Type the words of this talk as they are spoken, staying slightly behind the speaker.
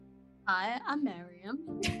Hi, I'm Maryam.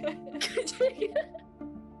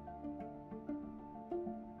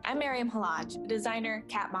 I'm Maryam Halaj, a designer,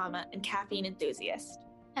 cat mama, and caffeine enthusiast.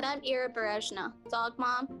 And I'm Ira Berejna, dog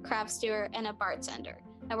mom, craft steward, and a bartender.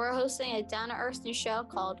 And we're hosting a down-to-earth new show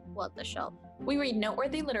called What the Shelf. We read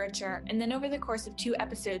noteworthy literature, and then over the course of 2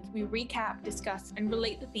 episodes, we recap, discuss, and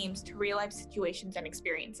relate the themes to real-life situations and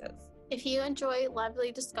experiences. If you enjoy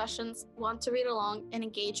lively discussions, want to read along, and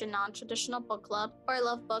engage in non-traditional book club, or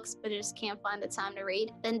love books but just can't find the time to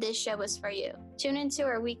read, then this show is for you. Tune into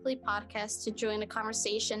our weekly podcast to join the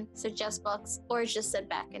conversation, suggest books, or just sit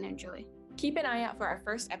back and enjoy. Keep an eye out for our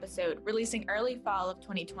first episode, releasing early fall of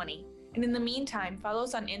 2020. And in the meantime, follow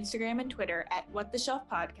us on Instagram and Twitter at What the Shelf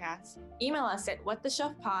Podcast, email us at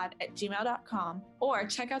whattheshelfpod@gmail.com, or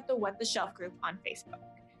check out the What the Shelf group on Facebook.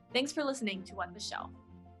 Thanks for listening to What the Shelf.